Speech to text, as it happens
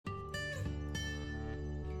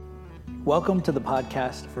Welcome to the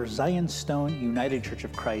podcast for Zion Stone United Church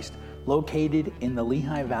of Christ, located in the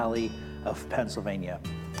Lehigh Valley of Pennsylvania.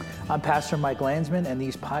 I'm Pastor Mike Landsman, and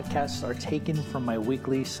these podcasts are taken from my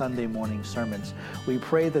weekly Sunday morning sermons. We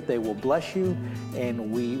pray that they will bless you,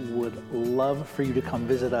 and we would love for you to come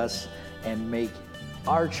visit us and make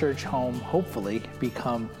our church home, hopefully,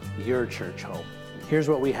 become your church home. Here's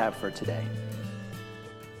what we have for today.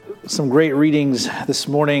 Some great readings this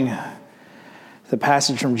morning. The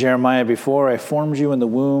passage from Jeremiah, before I formed you in the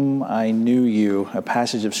womb, I knew you. A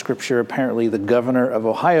passage of scripture apparently the governor of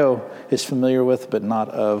Ohio is familiar with, but not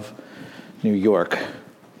of New York.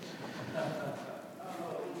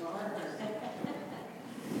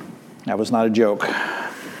 That was not a joke.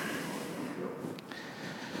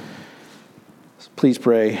 Please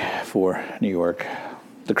pray for New York.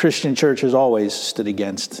 The Christian church has always stood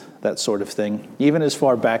against that sort of thing, even as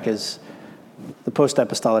far back as the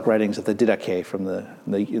post-apostolic writings of the Didache from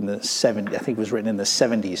in the 70s. I think it was written in the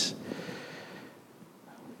 70s.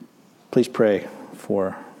 Please pray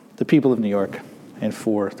for the people of New York and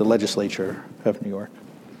for the legislature of New York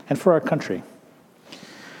and for our country.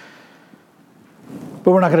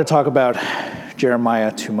 But we're not going to talk about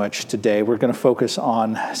Jeremiah too much today. We're going to focus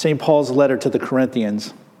on St. Paul's letter to the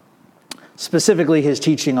Corinthians, specifically his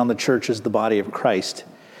teaching on the church as the body of Christ.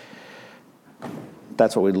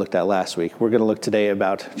 That's what we looked at last week. We're going to look today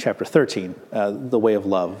about chapter 13, the way of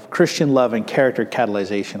love, Christian love and character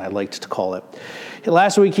catalyzation, I liked to call it.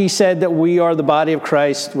 Last week he said that we are the body of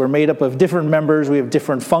Christ. We're made up of different members. We have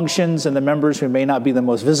different functions, and the members who may not be the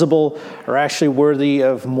most visible are actually worthy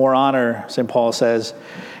of more honor, St. Paul says.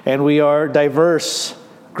 And we are a diverse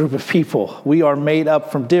group of people. We are made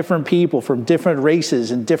up from different people, from different races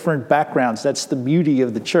and different backgrounds. That's the beauty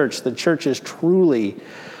of the church. The church is truly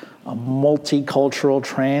a multicultural,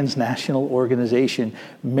 transnational organization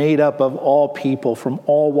made up of all people from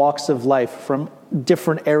all walks of life, from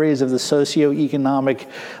different areas of the socioeconomic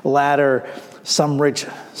ladder, some rich,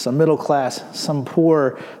 some middle class, some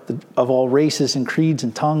poor, of all races and creeds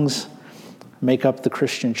and tongues make up the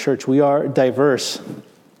Christian church. We are diverse,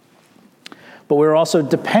 but we're also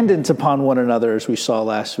dependent upon one another, as we saw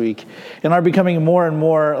last week, and are becoming more and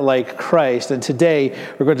more like Christ. And today,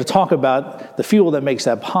 we're going to talk about the fuel that makes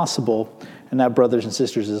that possible, and that, brothers and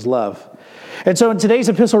sisters, is love. And so in today's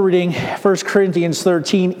epistle reading, 1 Corinthians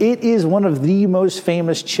 13, it is one of the most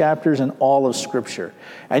famous chapters in all of Scripture.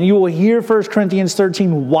 And you will hear 1 Corinthians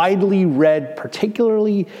 13 widely read,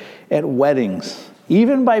 particularly at weddings,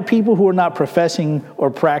 even by people who are not professing or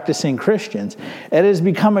practicing Christians. It has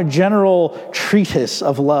become a general treatise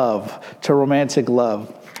of love, to romantic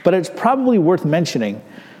love. But it's probably worth mentioning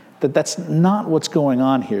that that's not what's going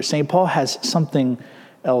on here. St. Paul has something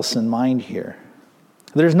else in mind here.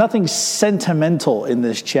 There's nothing sentimental in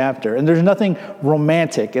this chapter, and there's nothing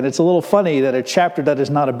romantic. And it's a little funny that a chapter that is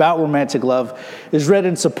not about romantic love is read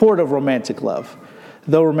in support of romantic love,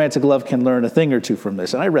 though romantic love can learn a thing or two from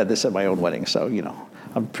this. And I read this at my own wedding, so,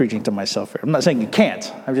 I'm preaching to myself here. I'm not saying you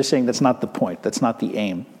can't. I'm just saying that's not the point. That's not the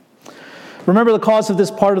aim. Remember the cause of this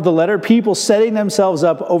part of the letter? People setting themselves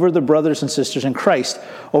up over the brothers and sisters in Christ,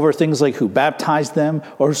 over things like who baptized them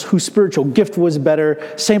or whose spiritual gift was better.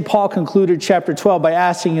 St. Paul concluded chapter 12 by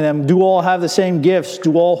asking them, do all have the same gifts?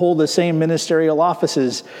 Do all hold the same ministerial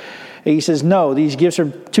offices? And he says, no, these gifts are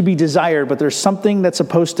to be desired, but there's something that's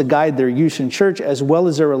supposed to guide their use in church as well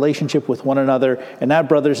as their relationship with one another. And that,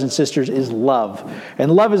 brothers and sisters, is love.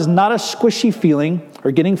 And love is not a squishy feeling or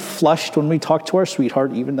getting flushed when we talk to our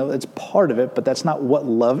sweetheart, even though that's part of it, but that's not what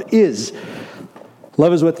love is.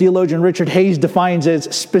 Love is what theologian Richard Hayes defines as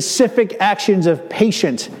specific actions of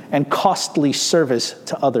patient and costly service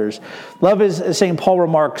to others. Love is, as St. Paul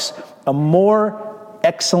remarks, a more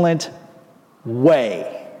excellent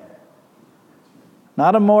way.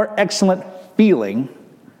 Not a more excellent feeling,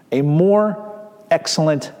 a more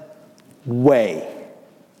excellent way.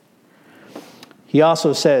 He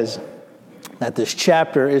also says that this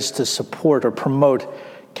chapter is to support or promote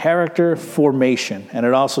character formation, and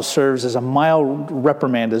it also serves as a mild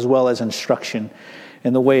reprimand as well as instruction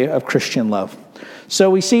in the way of Christian love. So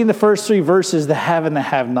we see in the first three verses the have and the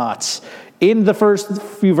have-nots. In the first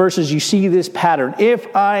few verses, you see this pattern.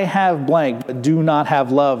 If I have blank, but do not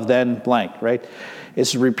have love, then blank, right?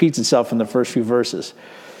 It repeats itself in the first few verses.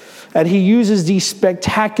 And he uses these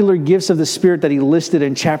spectacular gifts of the Spirit that he listed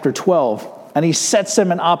in chapter 12, and he sets them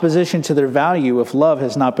in opposition to their value if love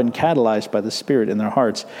has not been catalyzed by the Spirit in their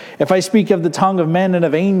hearts. If I speak of the tongue of men and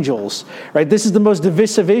of angels, right, this is the most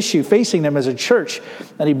divisive issue facing them as a church,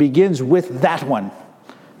 and he begins with that one.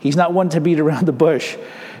 He's not one to beat around the bush.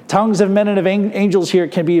 Tongues of men and of angels here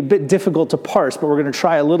can be a bit difficult to parse, but we're going to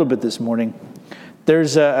try a little bit this morning.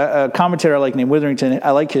 There's a commentator I like named Witherington.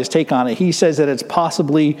 I like his take on it. He says that it's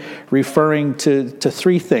possibly referring to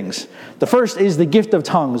three things. The first is the gift of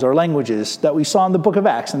tongues or languages that we saw in the book of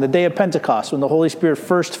Acts, in the day of Pentecost, when the Holy Spirit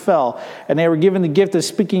first fell, and they were given the gift of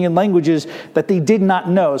speaking in languages that they did not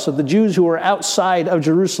know. So the Jews who were outside of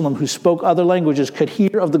Jerusalem who spoke other languages could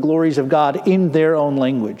hear of the glories of God in their own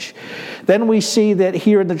language. Then we see that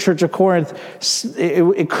here in the church of Corinth,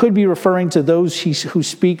 it could be referring to those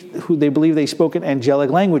who they believe they spoke in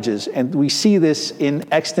angelic languages. And we see this in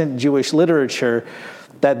extant Jewish literature,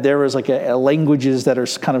 that there is like a languages that are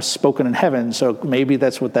kind of spoken in heaven. So maybe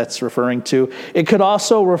that's what that's referring to. It could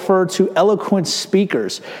also refer to eloquent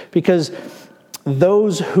speakers, because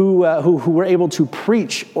those who were able to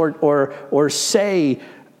preach or say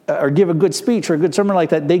or give a good speech or a good sermon like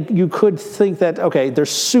that, you could think that, okay, they're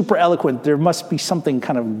super eloquent. There must be something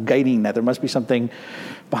kind of guiding that. There must be something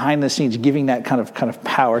behind the scenes giving that kind of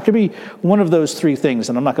power. It could be one of those three things,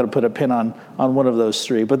 and I'm not going to put a pin on one of those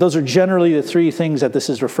three, but those are generally the three things that this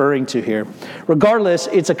is referring to here. Regardless,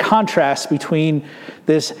 it's a contrast between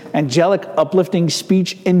this angelic uplifting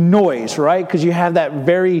speech and noise, right? Because you have that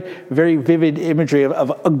very, very vivid imagery of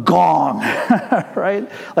a gong, right?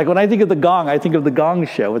 Like when I think of the gong, I think of the Gong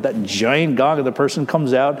Show with that giant gong, and the person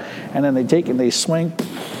comes out, and then they take it and they swing.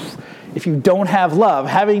 If you don't have love,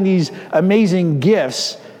 having these amazing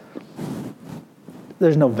gifts,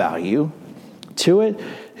 there's no value to it.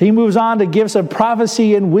 He moves on to gifts of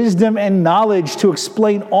prophecy and wisdom and knowledge to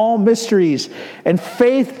explain all mysteries, and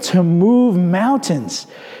faith to move mountains.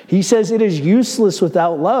 He says it is useless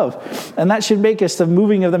without love. And that should make us the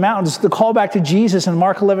moving of the mountains. The call back to Jesus in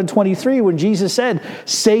Mark 11:23, when Jesus said,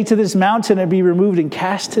 "Say to this mountain and be removed and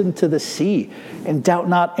cast into the sea, and doubt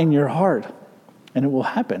not in your heart, and it will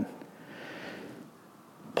happen."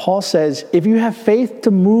 Paul says, if you have faith to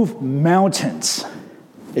move mountains,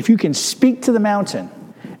 if you can speak to the mountain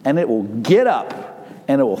and it will get up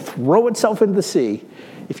and it will throw itself into the sea,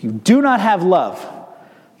 if you do not have love,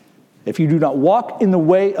 if you do not walk in the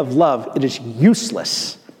way of love, it is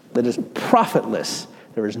useless. It is profitless.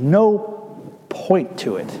 There is no point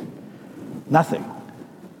to it. Nothing.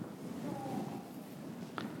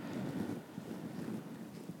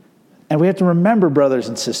 And we have to remember, brothers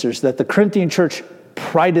and sisters, that the Corinthian church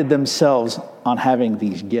prided themselves on having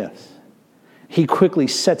these gifts. He quickly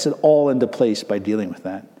sets it all into place by dealing with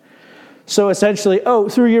that. So essentially,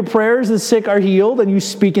 through your prayers the sick are healed and you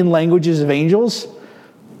speak in languages of angels.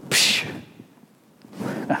 Psh.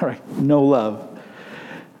 All right, no love.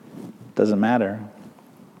 Doesn't matter.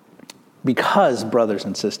 Because, brothers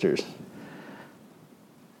and sisters,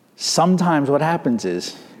 sometimes what happens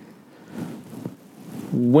is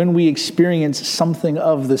when we experience something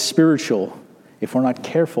of the spiritual, if we're not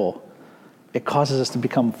careful, it causes us to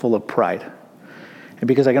become full of pride. And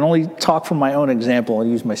because I can only talk from my own example and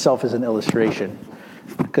use myself as an illustration,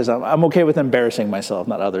 because I'm okay with embarrassing myself,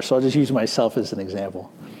 not others, so I'll just use myself as an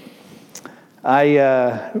example.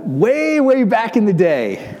 I, way back in the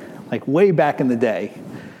day,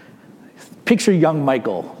 picture young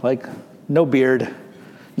Michael, like no beard,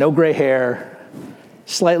 no gray hair,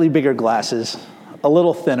 slightly bigger glasses, a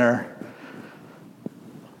little thinner,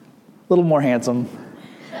 a little more handsome.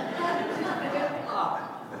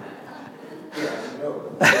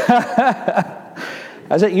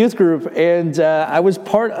 I was at youth group, and I was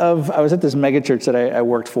at this mega church that I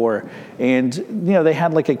worked for, and they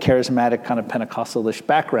had like a charismatic kind of Pentecostalish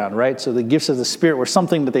background, right? So the gifts of the Spirit were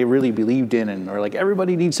something that they really believed in, and or like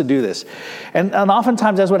everybody needs to do this. And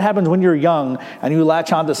oftentimes that's what happens when you're young and you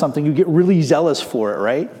latch onto something, you get really zealous for it,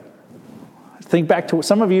 right? Think back to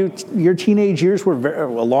some of you, your teenage years were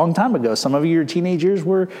a long time ago. Some of you, your teenage years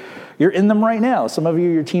you're in them right now. Some of you,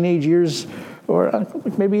 your teenage years or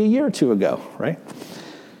maybe a year or two ago, right?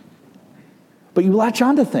 But you latch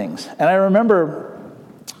onto things. And I remember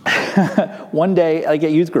one day, like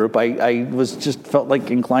at youth group, I felt like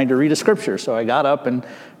inclined to read a scripture. So I got up and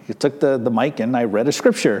took the mic and I read a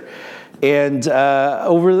scripture. And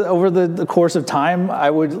over the course of time, I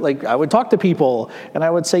would talk to people and I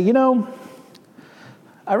would say,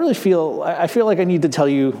 I feel like I need to tell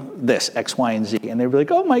you this, X, Y, and Z. And they'd be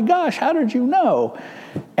like, oh my gosh, how did you know?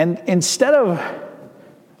 And instead of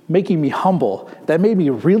making me humble, that made me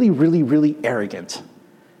really, really, really arrogant,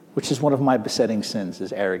 which is one of my besetting sins,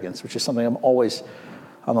 is arrogance, which is something I'm always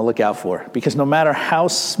on the lookout for. Because no matter how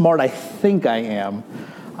smart I think I am,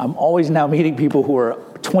 I'm always now meeting people who are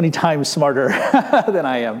 20 times smarter than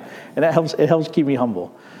I am. And it helps keep me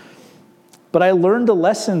humble. But I learned a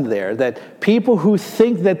lesson there that people who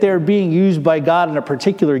think that they're being used by God in a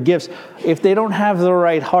particular gift, if they don't have the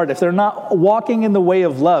right heart, if they're not walking in the way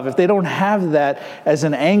of love, if they don't have that as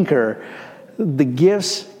an anchor, the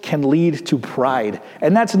gifts can lead to pride.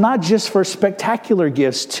 And that's not just for spectacular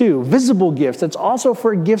gifts too, visible gifts. It's also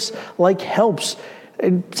for gifts like helps.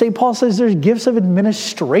 And St. Paul says there's gifts of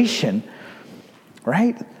administration,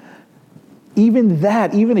 right? Even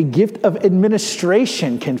a gift of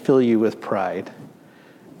administration can fill you with pride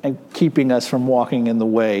and keeping us from walking in the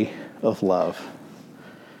way of love.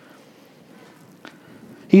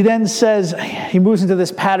 He then says, he moves into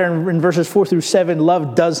this pattern in verses 4 through 7,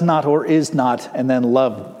 love does not or is not, and then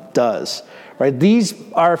love does. Right? These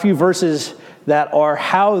are a few verses that are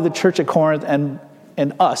how the church at Corinth and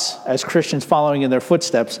us as Christians following in their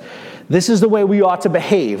footsteps, this is the way we ought to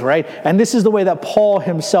behave, right? And this is the way that Paul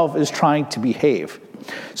himself is trying to behave.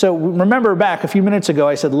 So remember back a few minutes ago,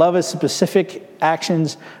 I said love is specific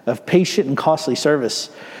actions of patient and costly service.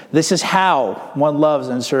 This is how one loves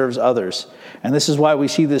and serves others. And this is why we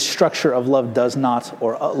see this structure of love does not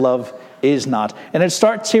or love is not. And it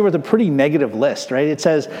starts here with a pretty negative list, right? It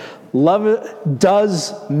says love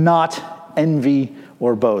does not envy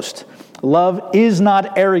or boast. Love is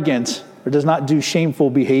not arrogant or does not do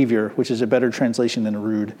shameful behavior, which is a better translation than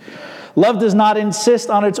rude. Love does not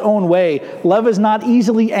insist on its own way. Love is not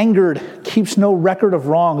easily angered, keeps no record of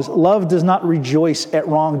wrongs. Love does not rejoice at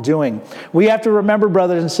wrongdoing. We have to remember,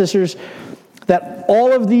 brothers and sisters, that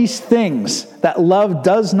all of these things that love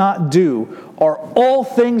does not do are all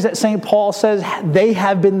things that St. Paul says they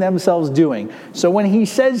have been themselves doing. So when he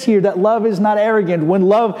says here that love is not arrogant, when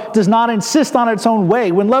love does not insist on its own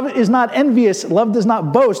way, when love is not envious, love does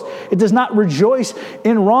not boast, it does not rejoice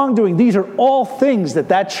in wrongdoing, these are all things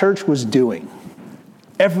that church was doing.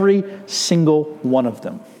 Every single one of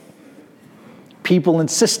them. People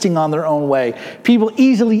insisting on their own way. People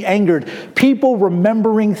easily angered. People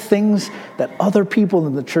remembering things that other people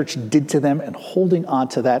in the church did to them and holding on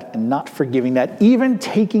to that and not forgiving that. Even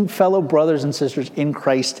taking fellow brothers and sisters in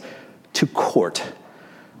Christ to court,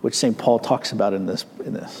 which St. Paul talks about in this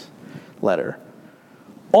letter.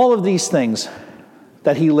 All of these things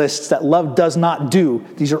that he lists that love does not do,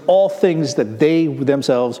 these are all things that they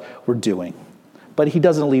themselves were doing. But he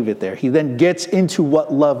doesn't leave it there. He then gets into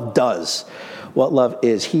what love does. What love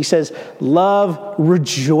is. He says, love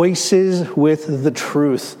rejoices with the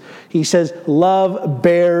truth. He says, love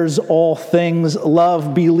bears all things.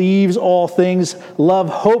 Love believes all things. Love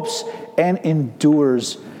hopes and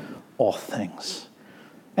endures all things.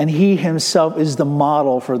 And he himself is the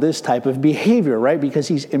model for this type of behavior, right? Because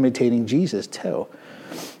he's imitating Jesus too.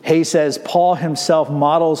 Hay says, Paul himself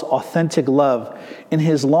models authentic love. In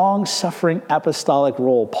his long-suffering apostolic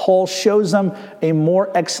role, Paul shows them a more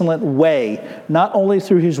excellent way, not only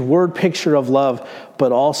through his word picture of love,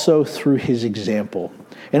 but also through his example.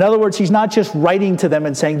 In other words, he's not just writing to them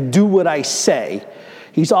and saying, do what I say.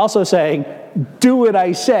 He's also saying, do what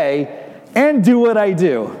I say and do what I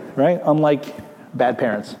do, right? Unlike bad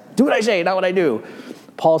parents. Do what I say, not what I do.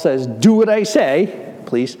 Paul says, do what I say,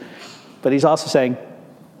 please. But he's also saying,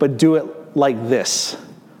 but do it like this.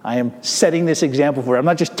 I am setting this example for you. I'm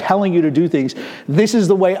not just telling you to do things. This is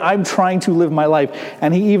the way I'm trying to live my life.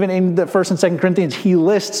 And he even in the 1st and 2nd Corinthians, he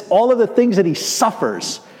lists all of the things that he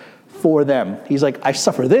suffers for them. He's like, I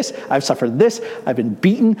suffer this, I've suffered this, I've been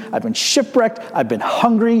beaten, I've been shipwrecked, I've been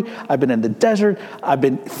hungry, I've been in the desert, I've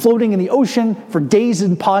been floating in the ocean for days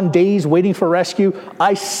upon days waiting for rescue.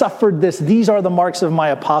 I suffered this. These are the marks of my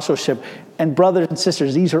apostleship. And brothers and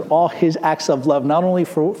sisters, these are all his acts of love, not only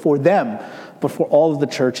for them, but for all of the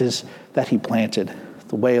churches that he planted,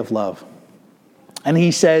 the way of love. And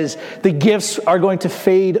he says the gifts are going to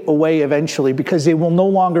fade away eventually because they will no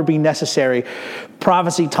longer be necessary.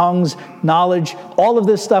 Prophecy, tongues, knowledge, all of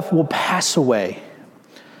this stuff will pass away.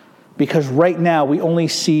 Because right now we only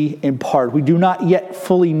see in part. We do not yet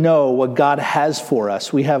fully know what God has for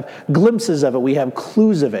us. We have glimpses of it. We have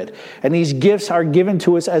clues of it. And these gifts are given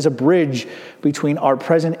to us as a bridge between our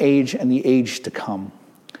present age and the age to come.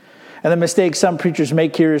 And the mistake some preachers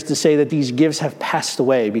make here is to say that these gifts have passed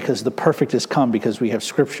away because the perfect has come because we have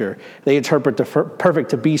Scripture. They interpret the perfect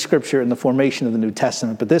to be Scripture in the formation of the New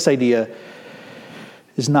Testament. But this idea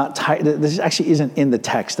is not this actually isn't in the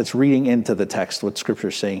text. That's reading into the text what Scripture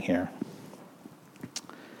is saying here.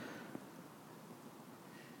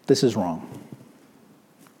 This is wrong.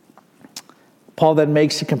 Paul then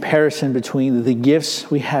makes a comparison between the gifts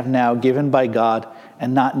we have now given by God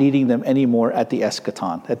and not needing them anymore at the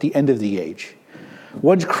eschaton, at the end of the age.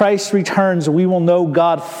 Once Christ returns, we will know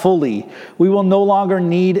God fully. We will no longer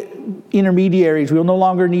need intermediaries. We will no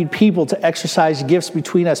longer need people to exercise gifts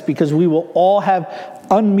between us because we will all have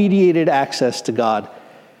unmediated access to God.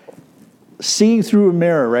 Seeing through a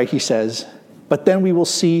mirror, right, he says, but then we will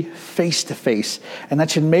see face to face. And that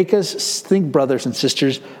should make us think, brothers and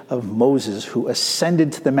sisters, of Moses, who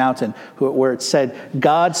ascended to the mountain, where it said,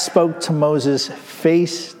 God spoke to Moses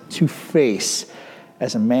face to face,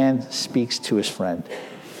 as a man speaks to his friend,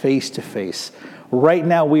 face to face. Right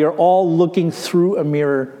now, we are all looking through a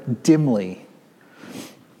mirror dimly.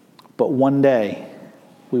 But one day,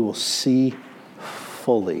 we will see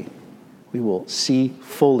fully. We will see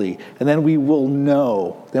fully. And then we will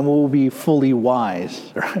know. Then we will be fully wise,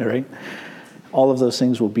 right? All of those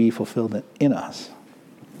things will be fulfilled in us.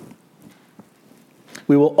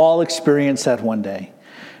 We will all experience that one day.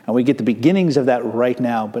 And we get the beginnings of that right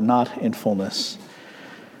now, but not in fullness.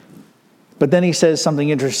 But then he says something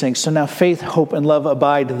interesting. So now faith, hope, and love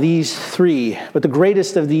abide, these three. But the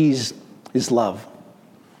greatest of these is love.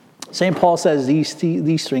 St. Paul says these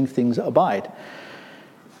three things abide.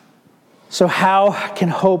 So how can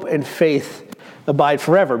hope and faith abide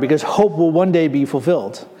forever? Because hope will one day be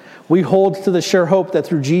fulfilled. We hold to the sure hope that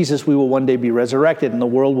through Jesus we will one day be resurrected and the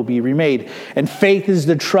world will be remade. And faith is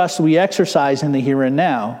the trust we exercise in the here and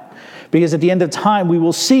now. Because at the end of time we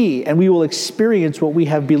will see and we will experience what we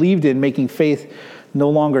have believed in, making faith no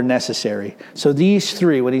longer necessary. So these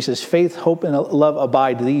three, when he says faith, hope, and love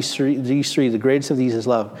abide, these three, the greatest of these is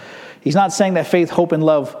love. He's not saying that faith, hope, and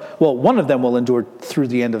love, well, one of them will endure through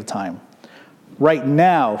the end of time. Right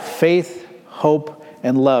now, faith, hope,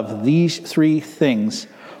 and love, these three things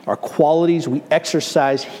are qualities we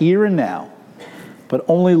exercise here and now, but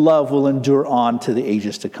only love will endure on to the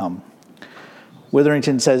ages to come.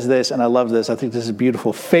 Witherington says this, and I love this. I think this is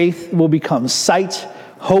beautiful. Faith will become sight,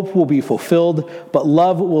 hope will be fulfilled, but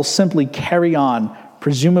love will simply carry on,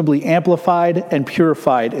 presumably amplified and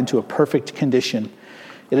purified into a perfect condition.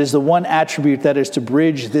 It is the one attribute that is to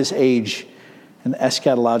bridge this age and the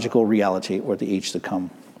eschatological reality, or the age to come.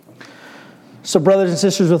 So brothers and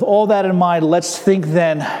sisters, with all that in mind, let's think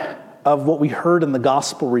then of what we heard in the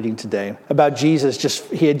gospel reading today about Jesus.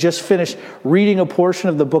 He had just finished reading a portion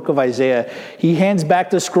of the book of Isaiah. He hands back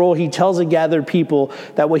the scroll. He tells the gathered people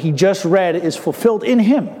that what he just read is fulfilled in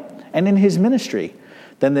him and in his ministry.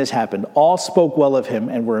 Then this happened. All spoke well of him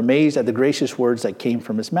and were amazed at the gracious words that came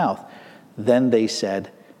from his mouth. Then they said,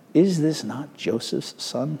 "Is this not Joseph's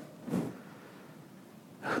son?"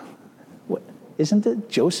 What, isn't it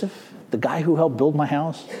Joseph, the guy who helped build my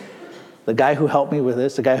house? The guy who helped me with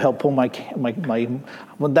this, the guy who helped pull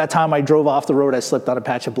when that time I drove off the road, I slipped on a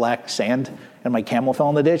patch of black sand and my camel fell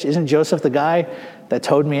in the ditch. Isn't Joseph the guy that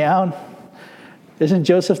towed me out? Isn't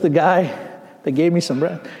Joseph the guy that gave me some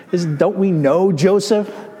bread? Don't we know Joseph?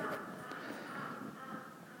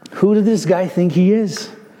 Who did this guy think he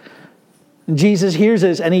is? Jesus hears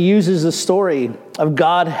this and he uses the story of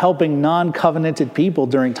God helping non-covenanted people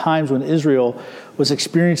during times when Israel was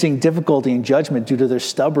experiencing difficulty and judgment due to their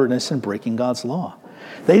stubbornness in breaking God's law.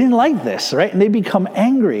 They didn't like this, right? And they become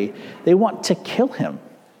angry. They want to kill him.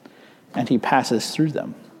 And he passes through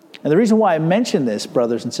them. And the reason why I mention this,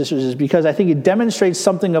 brothers and sisters, is because I think it demonstrates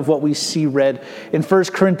something of what we see read in 1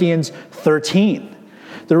 Corinthians 13.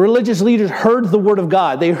 The religious leaders heard the word of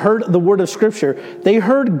God. They heard the word of Scripture. They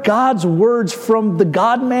heard God's words from the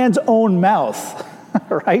God-man's own mouth,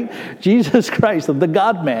 right? Jesus Christ, the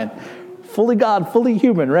God-man, fully God, fully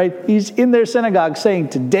human, right? He's in their synagogue saying,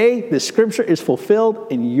 today the Scripture is fulfilled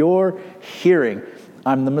in your hearing.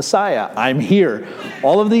 I'm the Messiah. I'm here.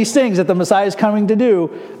 All of these things that the Messiah is coming to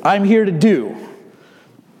do, I'm here to do.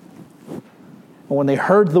 And when they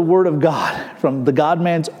heard the word of God from the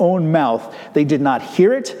God-man's own mouth, they did not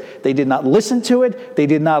hear it, they did not listen to it, they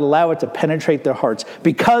did not allow it to penetrate their hearts,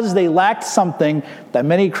 because they lacked something that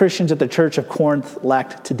many Christians at the church of Corinth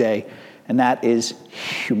lacked today, and that is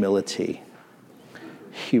humility.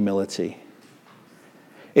 Humility.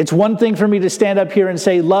 It's one thing for me to stand up here and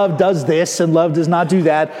say, love does this and love does not do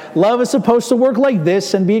that. Love is supposed to work like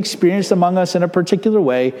this and be experienced among us in a particular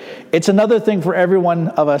way. It's another thing for every one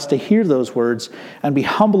of us to hear those words and be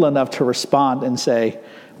humble enough to respond and say,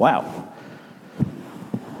 wow,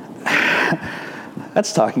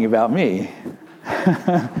 that's talking about me.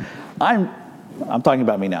 I'm talking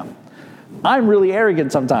about me now. I'm really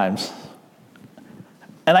arrogant sometimes.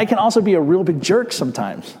 And I can also be a real big jerk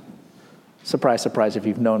sometimes. Surprise, surprise, if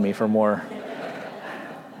you've known me for more.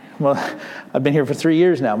 Well, I've been here for 3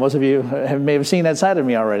 years now. Most of you may have seen that side of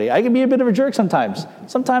me already. I can be a bit of a jerk sometimes.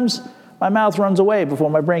 Sometimes my mouth runs away before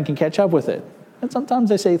my brain can catch up with it. And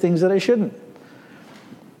sometimes I say things that I shouldn't.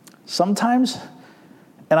 Sometimes,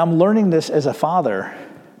 and I'm learning this as a father,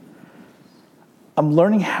 I'm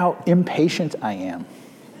learning how impatient I am.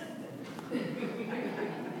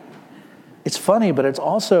 It's funny, but it's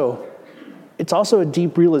it's also a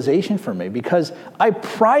deep realization for me because I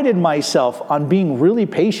prided myself on being really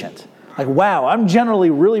patient. Like, wow, I'm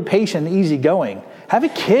generally really patient and easygoing. Have a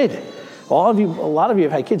kid. A lot of you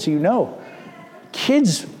have had kids, so you know.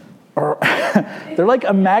 Kids are, they're like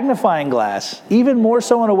a magnifying glass, even more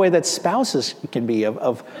so in a way that spouses can be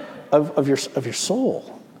of your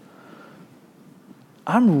soul.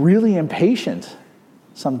 I'm really impatient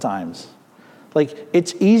sometimes. Like,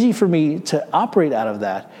 it's easy for me to operate out of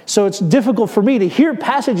that. So it's difficult for me to hear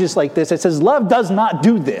passages like this that says, love does not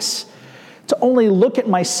do this. To only look at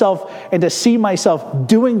myself and to see myself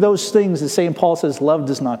doing those things that St. Paul says love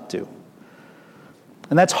does not do.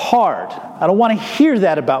 And that's hard. I don't want to hear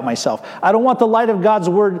that about myself. I don't want the light of God's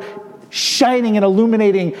word shining and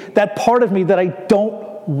illuminating that part of me that I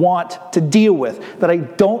don't want to deal with, that I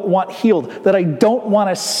don't want healed, that I don't want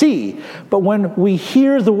to see. But when we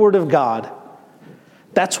hear the word of God,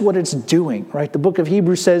 that's what it's doing, right? The book of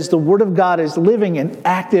Hebrews says the word of God is living and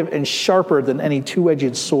active and sharper than any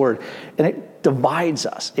two-edged sword. And it divides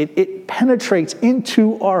us. It penetrates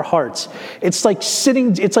into our hearts. It's like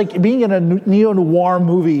being in a neo-noir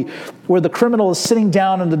movie where the criminal is sitting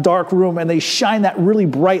down in the dark room and they shine that really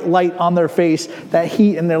bright light on their face, that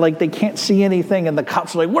heat, and they're like, they can't see anything. And the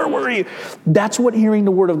cops are like, where were you? That's what hearing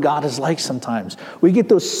the word of God is like sometimes. We get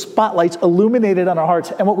those spotlights illuminated on our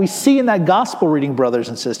hearts. And what we see in that gospel reading, brothers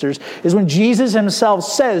and sisters, is when Jesus himself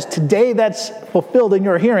says, today that's fulfilled in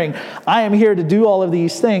your hearing, I am here to do all of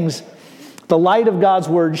these things. The light of God's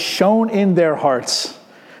word shone in their hearts,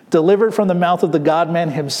 delivered from the mouth of the God-man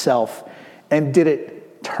himself. And did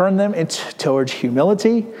it turn them towards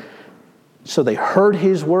humility so they heard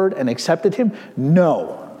his word and accepted him?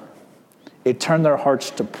 No. It turned their hearts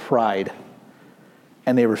to pride,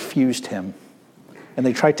 and they refused him. And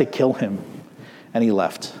they tried to kill him, and he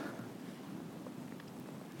left.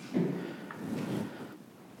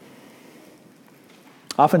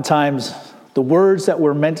 Oftentimes, the words that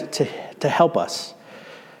were meant to help us,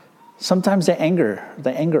 sometimes they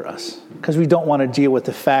anger us because we don't want to deal with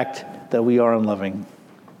the fact that we are unloving.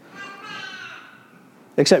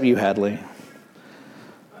 Except you, Hadley.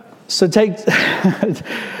 So today,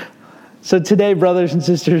 brothers and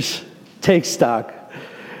sisters, take stock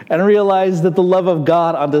and realize that the love of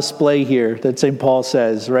God on display here that St. Paul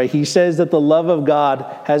says, right? He says that the love of God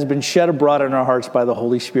has been shed abroad in our hearts by the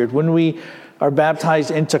Holy Spirit. When we are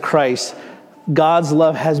baptized into Christ, God's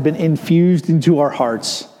love has been infused into our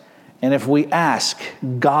hearts. And if we ask,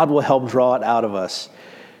 God will help draw it out of us.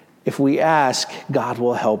 If we ask, God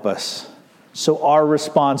will help us. So our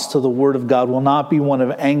response to the word of God will not be one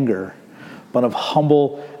of anger, but of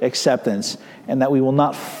humble acceptance, and that we will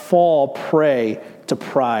not fall prey to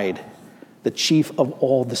pride, the chief of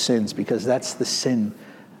all the sins, because that's the sin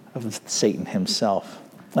of Satan himself,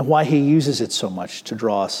 and why he uses it so much to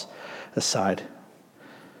draw us aside.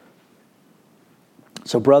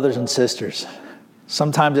 So brothers and sisters,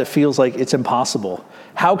 sometimes it feels like it's impossible.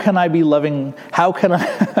 How can I be loving? How can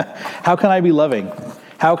I be loving?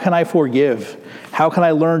 How can I forgive? How can I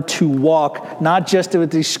learn to walk, not just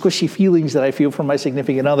with these squishy feelings that I feel from my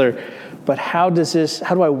significant other, but how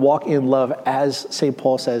do I walk in love, as St.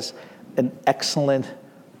 Paul says, an excellent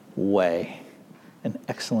way? An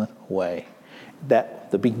excellent way. That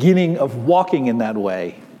the beginning of walking in that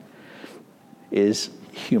way is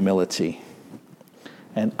humility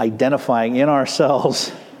and identifying in ourselves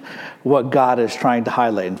what God is trying to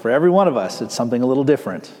highlight. And for every one of us, it's something a little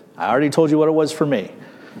different. I already told you what it was for me.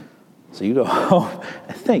 So you go home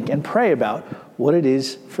and think and pray about what it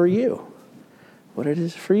is for you. What it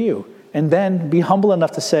is for you. And then be humble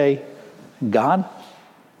enough to say, God,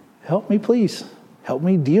 help me please. Help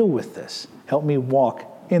me deal with this. Help me walk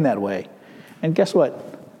in that way. And guess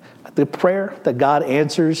what? The prayer that God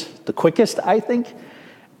answers the quickest, I think,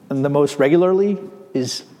 and the most regularly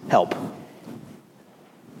is help.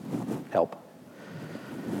 Help.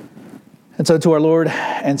 And so to our Lord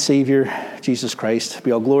and Savior, Jesus Christ,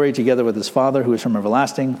 be all glory together with his Father, who is from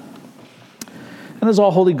everlasting, and is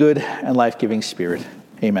all holy, good, and life-giving Spirit.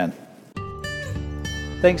 Amen.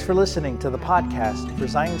 Thanks for listening to the podcast for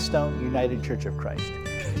Zionstone United Church of Christ.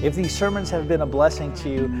 If these sermons have been a blessing to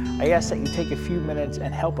you, I ask that you take a few minutes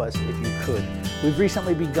and help us if you could. We've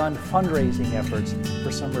recently begun fundraising efforts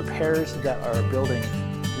for some repairs that our building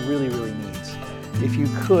really needs. If you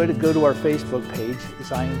could, go to our Facebook page,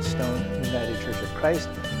 Zionstone United Church of Christ,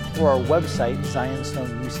 or our website,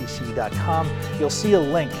 zionstoneucc.com. You'll see a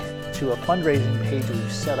link to a fundraising page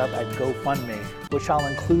we've set up at GoFundMe, which I'll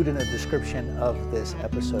include in the description of this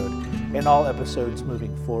episode and all episodes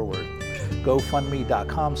moving forward.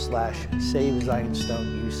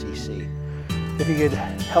 GoFundMe.com/SaveZionstoneUCC. If you could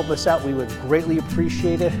help us out, we would greatly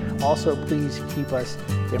appreciate it. Also, please keep us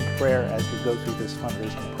in prayer as we go through this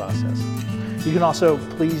fundraising process. You can also,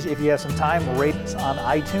 please, if you have some time, rate us on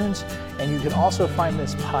iTunes, and you can also find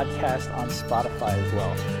this podcast on Spotify as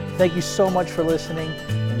well. Thank you so much for listening,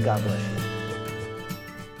 and God bless you.